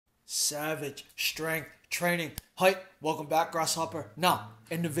savage strength training. Hi, welcome back, Grasshopper. Now,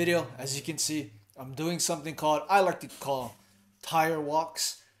 in the video, as you can see, I'm doing something called, I like to call tire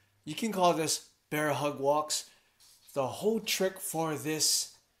walks. You can call this bear hug walks. The whole trick for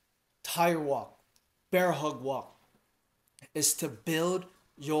this tire walk, bear hug walk, is to build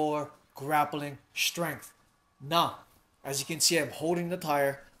your grappling strength. Now, as you can see, I'm holding the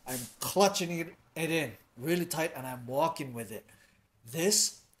tire, I'm clutching it in really tight, and I'm walking with it.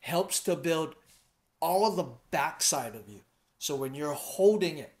 This helps to build all of the backside of you. So when you're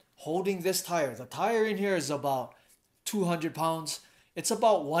holding it, holding this tire, the tire in here is about 200 pounds. It's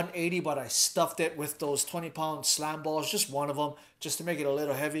about 180, but I stuffed it with those 20-pound slam balls, just one of them, just to make it a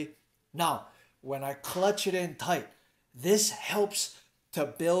little heavy. Now, when I clutch it in tight, this helps to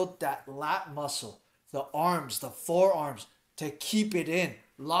build that lat muscle, the arms, the forearms, to keep it in,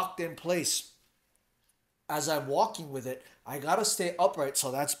 locked in place. As I'm walking with it, I gotta stay upright. So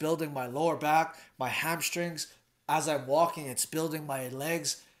that's building my lower back, my hamstrings. As I'm walking, it's building my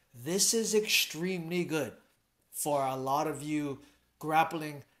legs. This is extremely good for a lot of you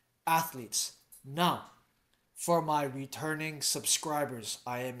grappling athletes. Now, for my returning subscribers,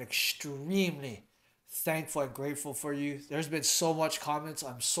 I am extremely thankful and grateful for you. There's been so much comments.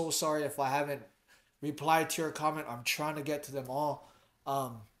 I'm so sorry if I haven't replied to your comment. I'm trying to get to them all.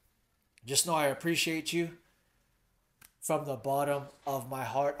 Just know I appreciate you from the bottom of my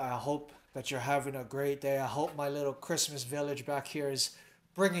heart. I hope that you're having a great day. I hope my little Christmas village back here is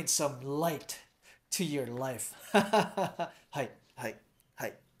bringing some light to your life. Hi, hi,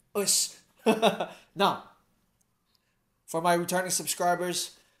 hi. Us. Now, for my returning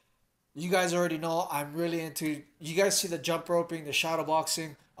subscribers, you guys already know I'm really into, you guys see the jump roping, the shadow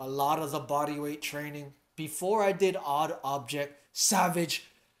boxing, a lot of the body weight training. Before I did odd object, savage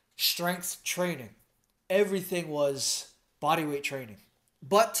strength training, everything was body weight training.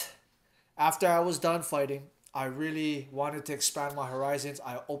 But after I was done fighting, I really wanted to expand my horizons.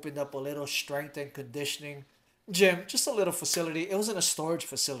 I opened up a little strength and conditioning gym, just a little facility. It wasn't a storage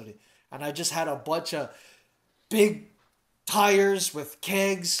facility. And I just had a bunch of big tires with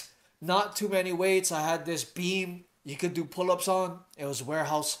kegs, not too many weights. I had this beam you could do pull-ups on. It was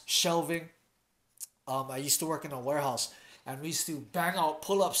warehouse shelving. I used to work in a warehouse, and we used to bang out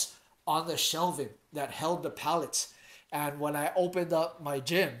pull-ups on the shelving that held the pallets. And when I opened up my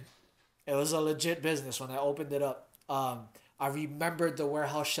gym, it was a legit business. When I opened it up, I remembered the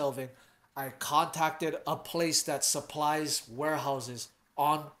warehouse shelving. I contacted a place that supplies warehouses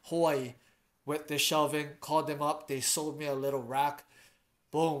on Hawaii with the shelving, called them up. They sold me a little rack.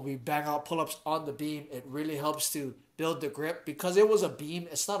 Boom, we bang out pull-ups on the beam. It really helps to build the grip. Because it was a beam,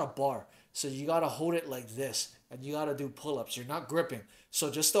 it's not a bar. So you got to hold it like this, and you got to do pull-ups. You're not gripping. So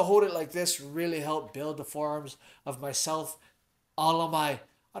just to hold it like this really helped build the forearms of myself, all of my,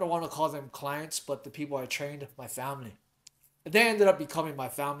 I don't want to call them clients, but the people I trained, my family. They ended up becoming my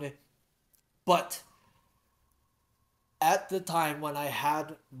family. But at the time when I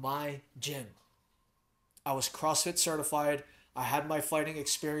had my gym, I was CrossFit certified. I had my fighting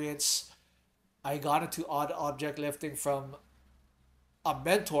experience. I got into odd object lifting from a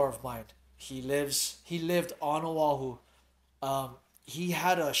mentor of mine. He lived on Oahu. He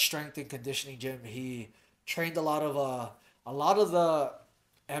had a strength and conditioning gym. He trained a lot of the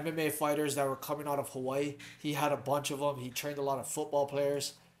MMA fighters that were coming out of Hawaii. He had a bunch of them. He trained a lot of football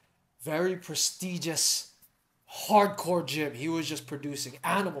players. Very prestigious, hardcore gym. He was just producing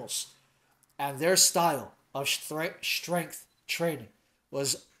animals. And their style of strength training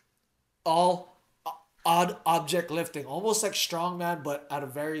was all odd object lifting, almost like strongman, but at a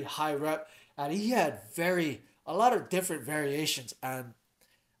very high rep. And he had a lot of different variations. And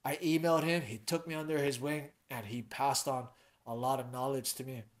I emailed him. He took me under his wing, and he passed on a lot of knowledge to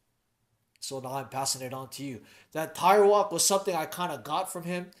me. So now I'm passing it on to you. That tire walk was something I kind of got from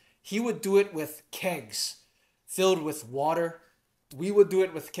him. He would do it with kegs filled with water. We would do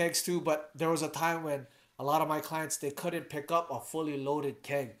it with kegs too, but there was a time when a lot of my clients, they couldn't pick up a fully loaded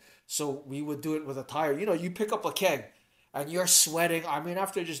keg. So we would do it with a tire. You know, you pick up a keg and you're sweating. I mean,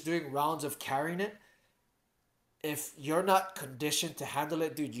 after just doing rounds of carrying it, if you're not conditioned to handle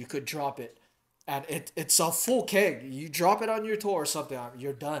it, dude, you could drop it. And it's a full keg. You drop it on your toe or something,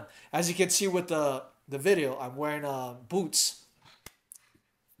 you're done. As you can see with the video, I'm wearing boots.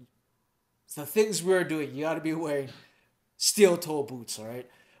 The things we're doing, you got to be wearing steel toe boots, all right?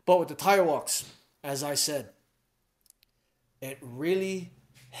 But with the tire walks, as I said, it really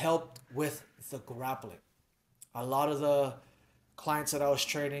helped with the grappling. A lot of the clients that I was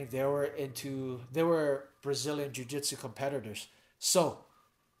training, they were Brazilian Jiu-Jitsu competitors. So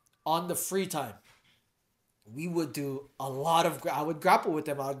on the free time, we would do a lot of, I would grapple with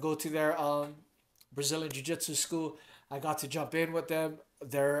them. I would go to their Brazilian Jiu-Jitsu school. I got to jump in with them.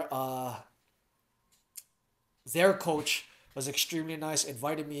 Their coach was extremely nice,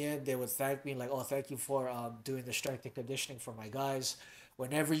 invited me in. They would thank me, like, oh, thank you for doing the strength and conditioning for my guys.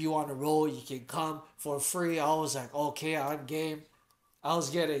 Whenever you on a roll, you can come for free. I was like, okay, I'm game. I was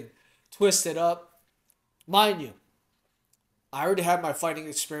getting twisted up. Mind you, I already had my fighting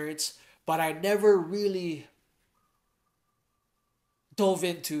experience, but I never really dove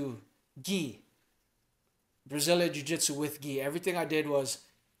into gi, Brazilian Jiu Jitsu with gi. Everything I did was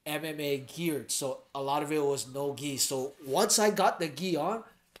MMA geared, so a lot of it was no gi. So once I got the gi on,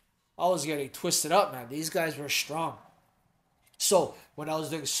 I was getting twisted up, man. These guys were strong. So when I was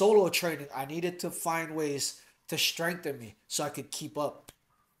doing solo training, I needed to find ways to strengthen me so I could keep up.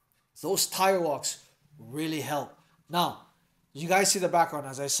 Those tire walks really help. Now, you guys see the background,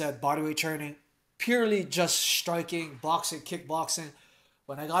 as I said, bodyweight training, purely just striking, boxing, kickboxing.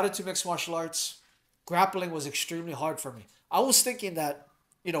 When I got into mixed martial arts, grappling was extremely hard for me. I was thinking that,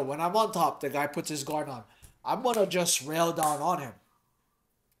 when I'm on top, the guy puts his guard on. I'm going to just rail down on him.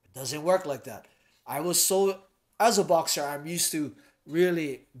 It doesn't work like that. As a boxer, I'm used to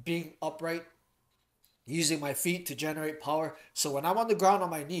really being upright, using my feet to generate power. So when I'm on the ground on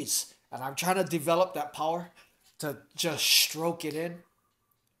my knees and I'm trying to develop that power to just stroke it in,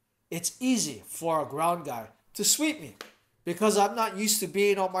 it's easy for a ground guy to sweep me because I'm not used to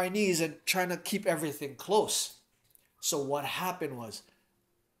being on my knees and trying to keep everything close. So what happened was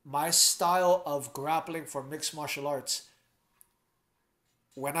my style of grappling for mixed martial arts,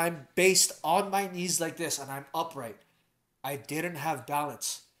 when I'm based on my knees like this and I'm upright, I didn't have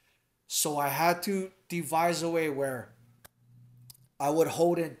balance. So I had to devise a way where I would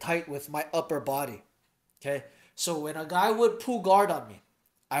hold in tight with my upper body. Okay? So when a guy would pull guard on me,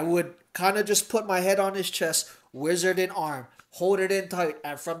 I would kind of just put my head on his chest, wizard in arm, hold it in tight,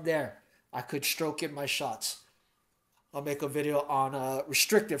 and from there, I could stroke in my shots. I'll make a video on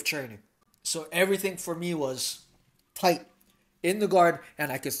restrictive training. So everything for me was tight in the guard,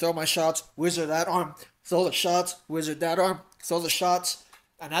 and I could throw my shots, wizard that arm, throw the shots, wizard that arm, throw the shots.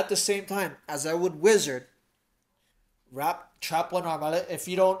 And at the same time, as I would wizard, trap one arm. If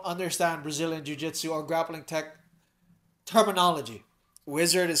you don't understand Brazilian Jiu-Jitsu or grappling tech terminology,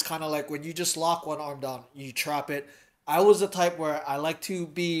 wizard is kind of like when you just lock one arm down, you trap it. I was the type where I like to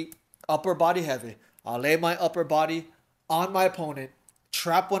be upper body heavy. I'll lay my upper body on my opponent,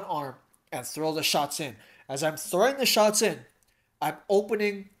 trap one arm, and throw the shots in. As I'm throwing the shots in, I'm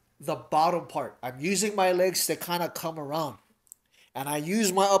opening the bottom part. I'm using my legs to kind of come around. And I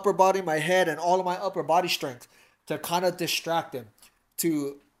use my upper body, my head, and all of my upper body strength to kind of distract him,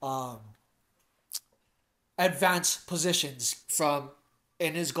 to advance positions from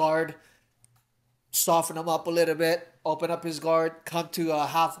in his guard, soften him up a little bit, open up his guard, come to a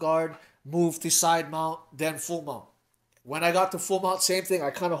half guard, move to side mount, then full mount. When I got to full mount, same thing.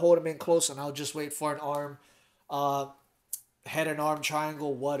 I kind of hold him in close and I'll just wait for an arm, head and arm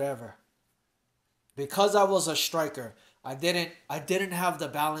triangle, whatever. Because I was a striker, I didn't have the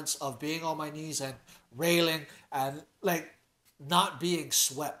balance of being on my knees and railing and like not being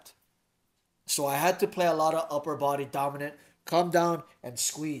swept. So I had to play a lot of upper body dominant, come down and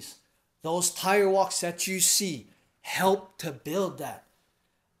squeeze. Those tire walks that you see help to build that.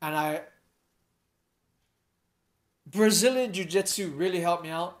 And Brazilian Jiu-Jitsu really helped me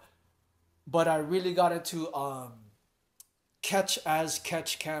out, but I really got into catch as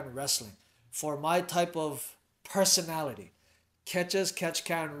catch can wrestling. For my type of personality, catch as catch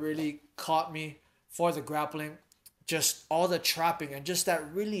can really caught me for the grappling. Just all the trapping and just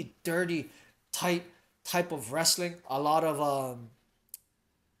that really dirty, tight type of wrestling. A lot of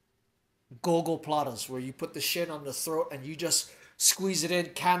gogo platas where you put the shin on the throat and you just squeeze it in.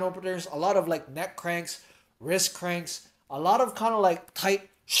 Can openers, a lot of like neck cranks, wrist cranks, a lot of kind of like tight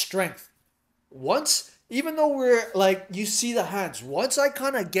strength. Once, even though we're like, you see the hands, once I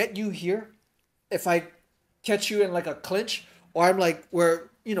kind of get you here, if I catch you in like a clinch, or I'm like, we're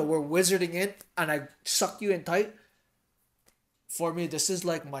wizarding in and I suck you in tight, for me, this is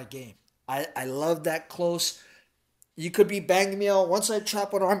like my game. I love that close. You could be banging me out. Once I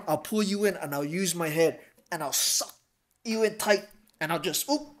trap one arm, I'll pull you in and I'll use my head and I'll suck you in tight and I'll just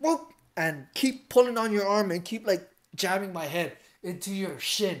whoop, whoop, and keep pulling on your arm and keep like jamming my head into your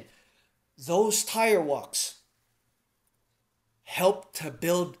shin. Those tire walks help to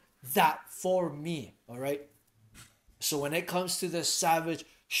build that for me, all right? So when it comes to the savage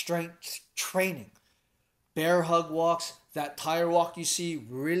strength training, bear hug walks, that tire walk you see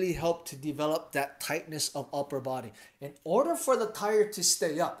really help to develop that tightness of upper body. In order for the tire to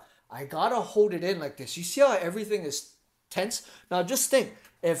stay up, I gotta hold it in like this. You see how everything is tense? Now just think,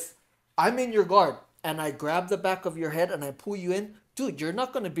 if I'm in your guard and I grab the back of your head and I pull you in, dude, you're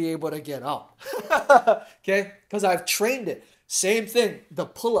not gonna be able to get out. Okay? Because I've trained it. Same thing. The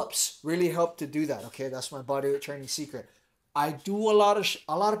pull-ups really help to do that. Okay, that's my bodyweight training secret. I do a lot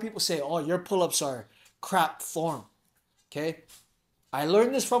of people say, oh, your pull-ups are crap form. Okay? I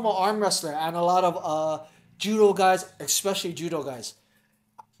learned this from an arm wrestler and a lot of judo guys, especially judo guys.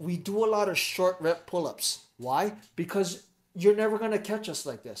 We do a lot of short rep pull-ups. Why? Because you're never going to catch us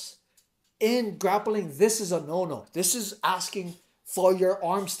like this. In grappling, this is a no-no. This is asking for your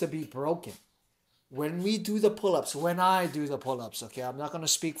arms to be broken. When we do the pull-ups, when I do the pull-ups, okay, I'm not going to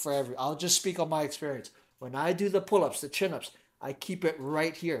speak for I'll just speak on my experience. When I do the pull-ups, the chin-ups, I keep it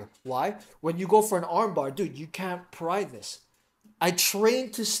right here. Why? When you go for an arm bar, dude, you can't pry this. I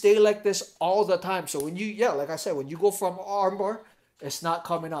train to stay like this all the time. So when you, like I said, when you go from arm bar, it's not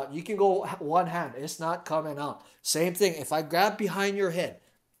coming out. You can go one hand, it's not coming out. Same thing, if I grab behind your head,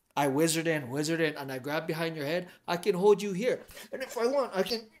 I wizard in, and I grab behind your head, I can hold you here. And if I want, I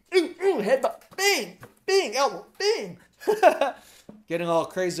can headbutt, bang, bang, elbow, bang. Getting all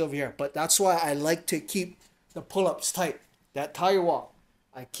crazy over here. But that's why I like to keep the pull-ups tight. That tire walk,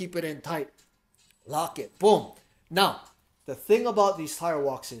 I keep it in tight. Lock it, boom. Now, the thing about these tire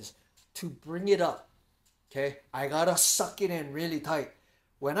walks is to bring it up, okay? I gotta suck it in really tight.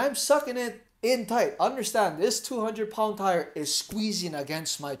 When I'm sucking it in tight, understand this 200-pound tire is squeezing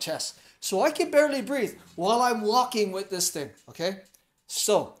against my chest. So I can barely breathe while I'm walking with this thing, okay?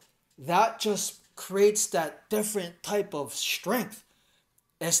 So that just creates that different type of strength.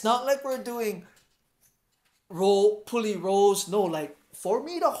 It's not like we're doing pulley rows. No, like for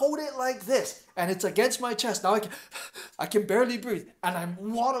me to hold it like this and it's against my chest. Now I can barely breathe and I'm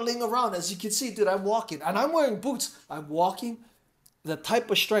waddling around. As you can see, dude, I'm walking and I'm wearing boots. I'm walking. The type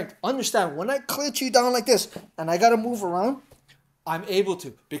of strength. Understand, when I clench you down like this and I got to move around, I'm able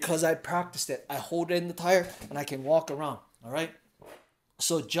to because I practiced it. I hold it in the tire and I can walk around. All right.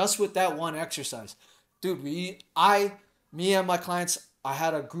 So just with that one exercise, dude, me and my clients, I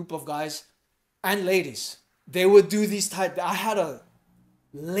had a group of guys and ladies. They would do these type. I had a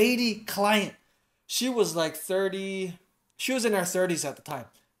lady client. She was like 30. She was in her 30s at the time.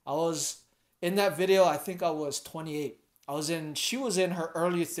 I was in that video. I think I was 28. She was in her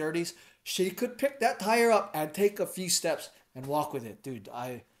early 30s. She could pick that tire up and take a few steps and walk with it. Dude,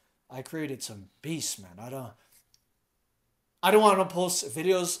 I created some beasts, man. I don't want to post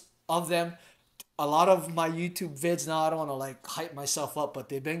videos of them. A lot of my YouTube vids now, I don't want to like hype myself up, but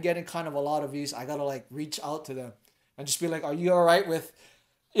they've been getting kind of a lot of views. I got to like reach out to them and just be like, are you all right with,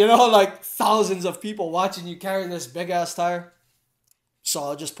 like thousands of people watching you carry this big ass tire? So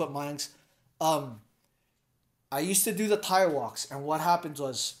I'll just put mine. I used to do the tire walks, and what happened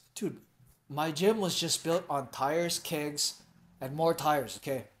was, dude, my gym was just built on tires, kegs, and more tires,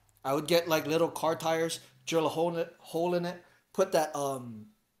 okay? I would get like little car tires, drill a hole in it, put that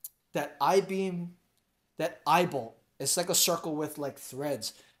I-beam, that eye-bolt. It's like a circle with like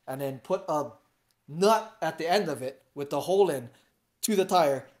threads, and then put a nut at the end of it with the hole in to the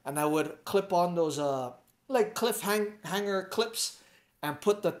tire, and I would clip on those like hanger clips and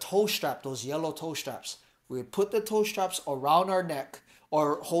put the toe strap, those yellow toe straps. We would put the toe straps around our neck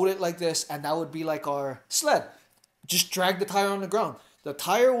or hold it like this, and that would be like our sled. Just drag the tire on the ground. The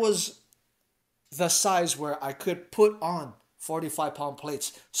tire was the size where I could put on 45-pound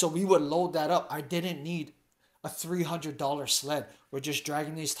plates. So we would load that up. I didn't need a $300 sled. We're just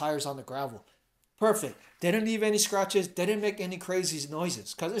dragging these tires on the gravel. Perfect. Didn't leave any scratches. Didn't make any crazy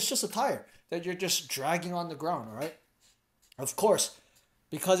noises because it's just a tire that you're just dragging on the ground, all right? Of course,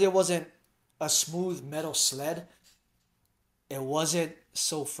 because it wasn't a smooth metal sled, it wasn't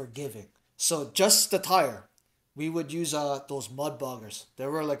so forgiving. So just the tire, we would use those mud boggers. They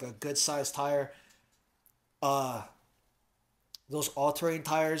were like a good sized tire. Those all-terrain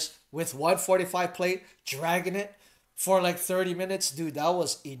tires with 145 plate, dragging it for like 30 minutes. Dude, that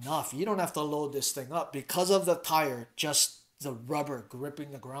was enough. You don't have to load this thing up. Because of the tire, just the rubber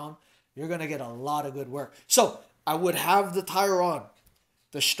gripping the ground, you're going to get a lot of good work. So I would have the tire on.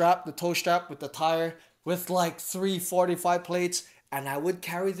 The toe strap with the tire with like 345 plates, and I would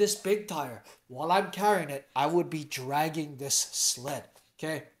carry this big tire. While I'm carrying it, I would be dragging this sled,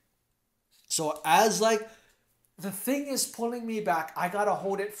 okay? So as like the thing is pulling me back, I gotta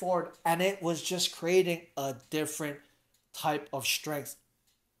hold it forward, and it was just creating a different type of strength.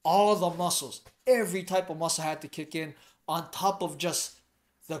 All the muscles, every type of muscle had to kick in on top of just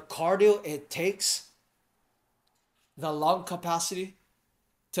the cardio it takes, the lung capacity,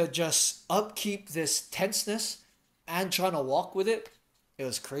 to just upkeep this tenseness and trying to walk with it. It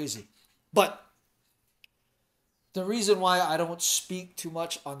was crazy. But the reason why I don't speak too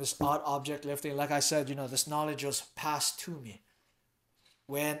much on this odd object lifting, like I said, this knowledge was passed to me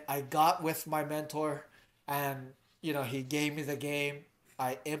when I got with my mentor, and he gave me the game.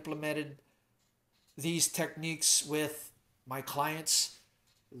 I implemented these techniques with my clients.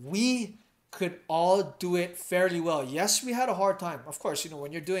 We could all do it fairly well. Yes, we had a hard time. Of course,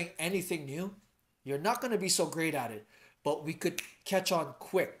 when you're doing anything new, you're not going to be so great at it, but we could catch on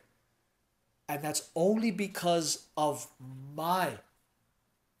quick. And that's only because of my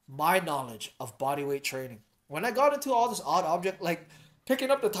knowledge of bodyweight training. When I got into all this odd object, like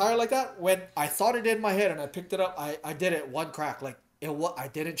picking up the tire like that, when I thought it in my head and I picked it up, I did it one crack. Like I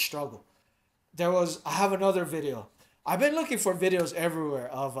didn't struggle. I have another video. I've been looking for videos everywhere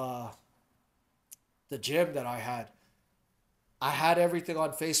of the gym that I had. I had everything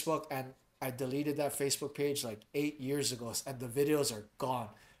on Facebook, and I deleted that Facebook page like 8 years ago, and the videos are gone.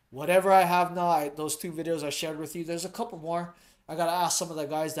 Whatever I have now, those 2 videos I shared with you, there's a couple more. I gotta ask some of the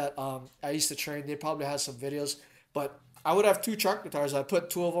guys that I used to train. They probably have some videos, but I would have 2 tractor tires. I put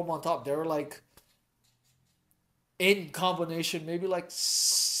 2 of them on top. They were like, in combination, maybe like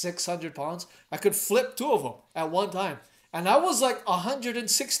 600 pounds. I could flip 2 of them at one time. And I was like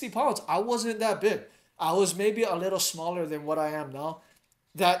 160 pounds. I wasn't that big. I was maybe a little smaller than what I am now.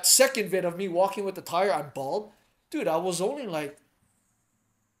 That second vid of me walking with the tire, I'm bald. Dude, I was only like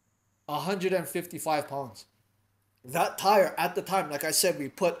 155 pounds. That tire at the time, like I said, we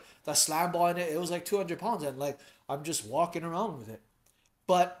put the slam ball in it. It was like 200 pounds, and like I'm just walking around with it.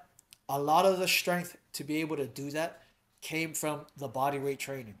 But a lot of the strength to be able to do that came from the body weight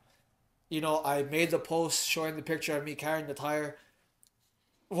training. I made the post showing the picture of me carrying the tire.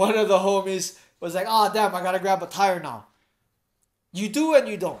 One of the homies was like, "Oh, damn, I gotta grab a tire now." You do and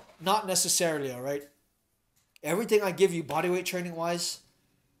you don't. Not necessarily, all right? Everything I give you body weight training wise,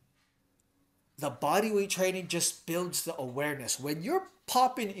 the body weight training just builds the awareness. When you're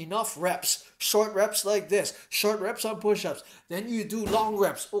popping enough reps, short reps like this, short reps on push-ups, then you do long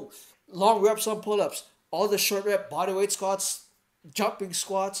reps. Oh, long reps on pull-ups. All the short rep body weight squats, jumping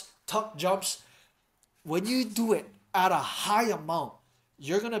squats, tuck jumps. When you do it at a high amount,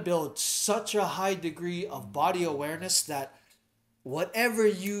 you're going to build such a high degree of body awareness that whatever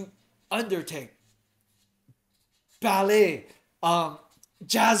you undertake, ballet,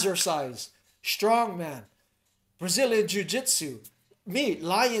 jazzercise, strongman, Brazilian jiu-jitsu,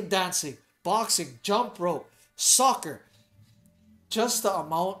 lion dancing, boxing, jump rope, soccer, just the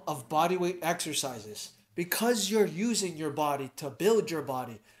amount of body weight exercises, because you're using your body to build your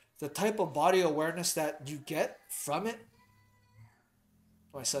body, the type of body awareness that you get from it.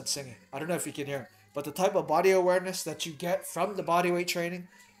 My son's singing. I don't know if you can hear, but the type of body awareness that you get from the body weight training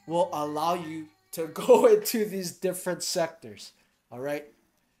will allow you to go into these different sectors. All right.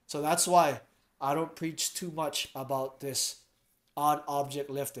 So that's why I don't preach too much about this odd object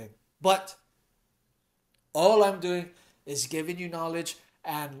lifting. But all I'm doing is giving you knowledge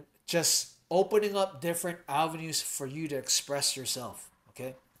and just opening up different avenues for you to express yourself.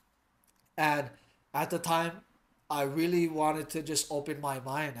 Okay. And at the time, I really wanted to just open my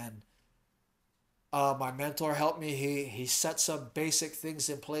mind, and my mentor helped me. He set some basic things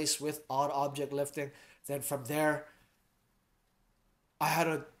in place with odd object lifting. Then from there, I had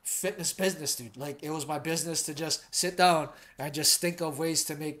a fitness business, dude. Like, it was my business to just sit down and just think of ways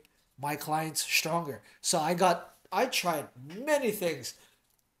to make my clients stronger. So I tried many things.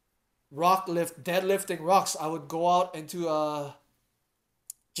 Deadlifting rocks. I would go out into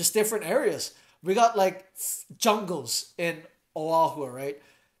just different areas. We got like jungles in Oahu, right?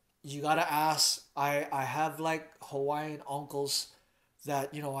 You gotta ask. I have like Hawaiian uncles that,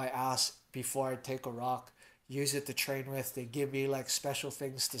 I ask before I take a rock, use it to train with. They give me like special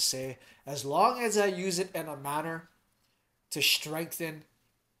things to say. As long as I use it in a manner to strengthen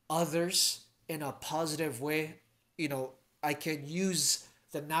others in a positive way, I can use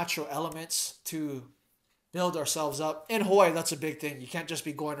the natural elements to build ourselves up. In Hawaii, that's a big thing. You can't just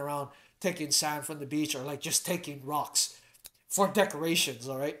be going around taking sand from the beach or like just taking rocks for decorations,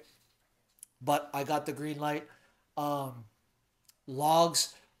 all right? But I got the green light.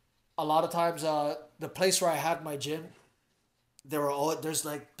 Logs. A lot of times, the place where I had my gym, there's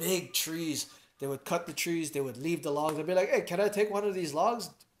like big trees. They would cut the trees. They would leave the logs. They'd be like, "Hey, can I take one of these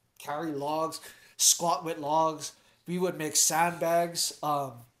logs?" Carry logs, squat with logs. We would make sandbags.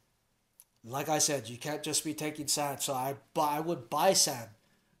 Like I said, you can't just be taking sand. So I would buy sand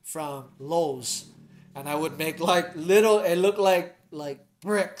from Lowe's, and I would make like it looked like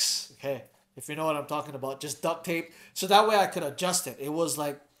bricks. Okay, if you know what I'm talking about, just duct tape. So that way I could adjust it. It was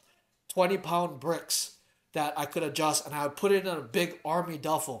like 20-pound bricks. that I could adjust, and I would put it in a big army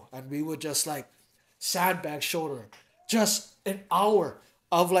duffel, and we would just like sandbag shouldering. Just an hour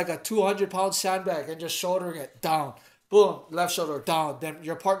of like a 200-pound sandbag and just shouldering it down. Boom, left shoulder down. Then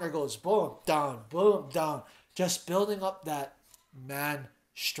your partner goes boom, down, boom, down. Just building up that man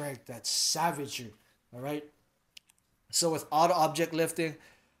strength, that savagery. All right. So with auto object lifting,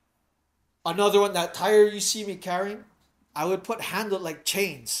 another one, that tire you see me carrying, I would put handle like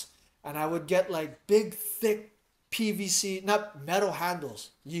chains, and I would get like big, thick PVC, not metal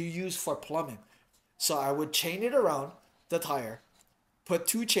handles you use for plumbing. So I would chain it around the tire, put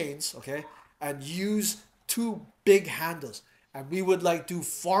two chains, okay, and use two big handles. And we would like do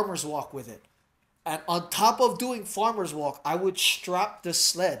farmer's walk with it. And on top of doing farmer's walk, I would strap the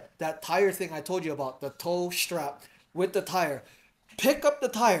sled, that tire thing I told you about, the toe strap with the tire. Pick up the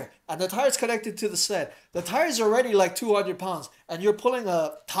tire, and the tire is connected to the sled. The tire is already like 200 pounds, and you're pulling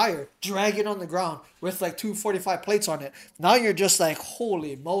a tire, drag it on the ground with like 245 plates on it. Now you're just like,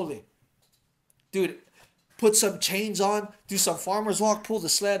 holy moly. Dude, put some chains on, do some farmer's walk, pull the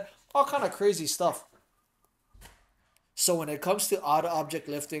sled, all kind of crazy stuff. So when it comes to auto object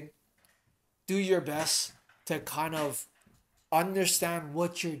lifting, do your best to kind of understand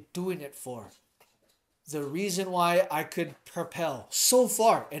what you're doing it for. The reason why I could propel so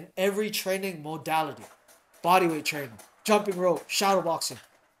far in every training modality, bodyweight training, jumping rope, shadow boxing,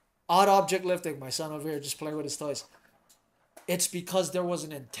 auto object lifting, my son over here just playing with his toys, it's because there was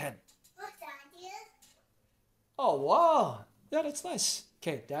an intent. Oh, wow. Yeah, that's nice.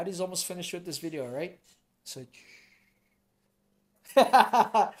 Okay, daddy's almost finished with this video, all right? So,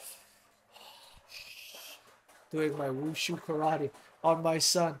 doing my wushu karate on my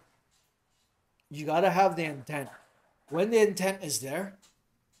son. You got to have the intent. When the intent is there,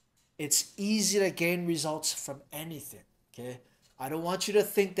 it's easy to gain results from anything, okay? I don't want you to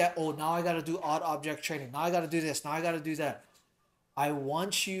think that, oh, now I got to do odd object training. Now I got to do this. Now I got to do that. I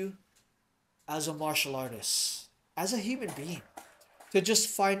want you as a martial artist, as a human being, to just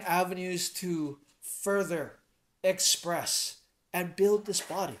find avenues to further express and build this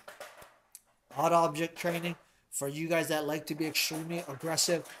body. Odd object training, for you guys that like to be extremely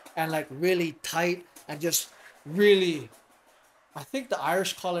aggressive and like really tight and just really, I think the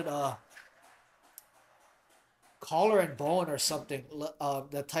Irish call it collar and bone or something,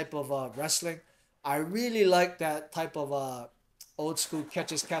 that type of wrestling. I really like that type of old school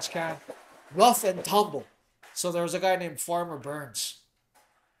catch as catch can, rough and tumble. So there was a guy named Farmer Burns.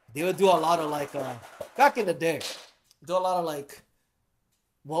 They would do a lot of like, back in the day, do a lot of like,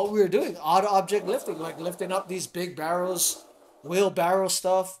 what we were doing, auto object lifting, like lifting up these big barrels, wheelbarrow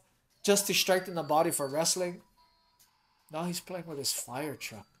stuff, just to strengthen the body for wrestling. Now he's playing with his fire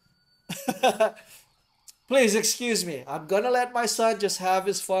truck. Please excuse me. I'm gonna let my son just have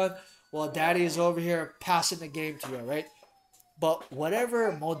his fun while daddy is over here passing the game to you, right? But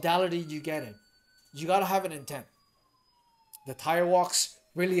whatever modality you get in, you gotta have an intent. The tire walks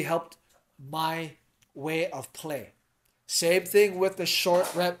really helped my way of play. Same thing with the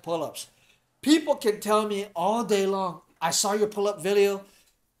short rep pull-ups. People can tell me all day long, I saw your pull-up video.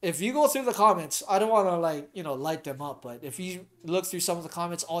 If you go through the comments, I don't want to like, light them up, but if you look through some of the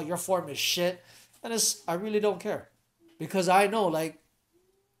comments, oh, your form is shit. And I really don't care. Because I know, like,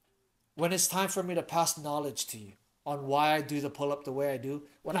 when it's time for me to pass knowledge to you on why I do the pull-up the way I do,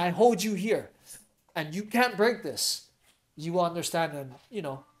 when I hold you here and you can't break this, you will understand, and,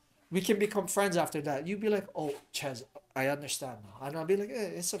 we can become friends after that. You'd be like, oh, Ches, I understand now. And I'll be like,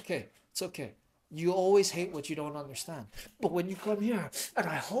 it's okay. It's okay. You always hate what you don't understand. But when you come here and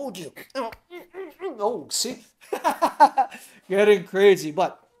I hold you, oh, see? Getting crazy.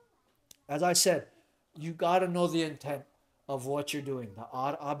 But as I said, you got to know the intent of what you're doing. The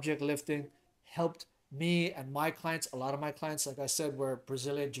odd object lifting helped me and my clients. A lot of my clients, like I said, were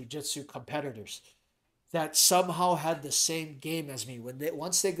Brazilian Jiu-Jitsu competitors that somehow had the same game as me.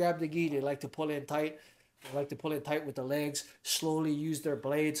 Once they grab the gi, they like to pull in tight. They like to pull it tight with the legs, slowly use their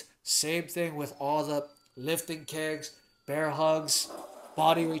blades. Same thing with all the lifting kegs, bear hugs,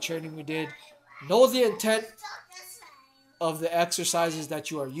 body weight training we did. Know the intent of the exercises that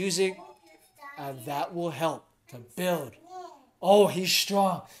you are using, and that will help to build. Oh, he's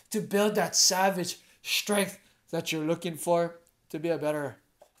strong. To build that savage strength that you're looking for to be a better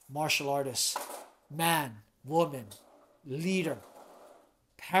martial artist, man, woman, leader,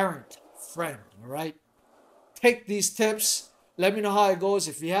 parent, friend, all right? Take these tips. Let me know how it goes.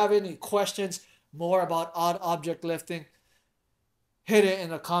 If you have any questions more about odd object lifting, hit it in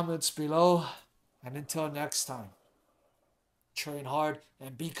the comments below. And until next time, train hard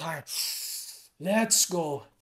and be kind. Let's go.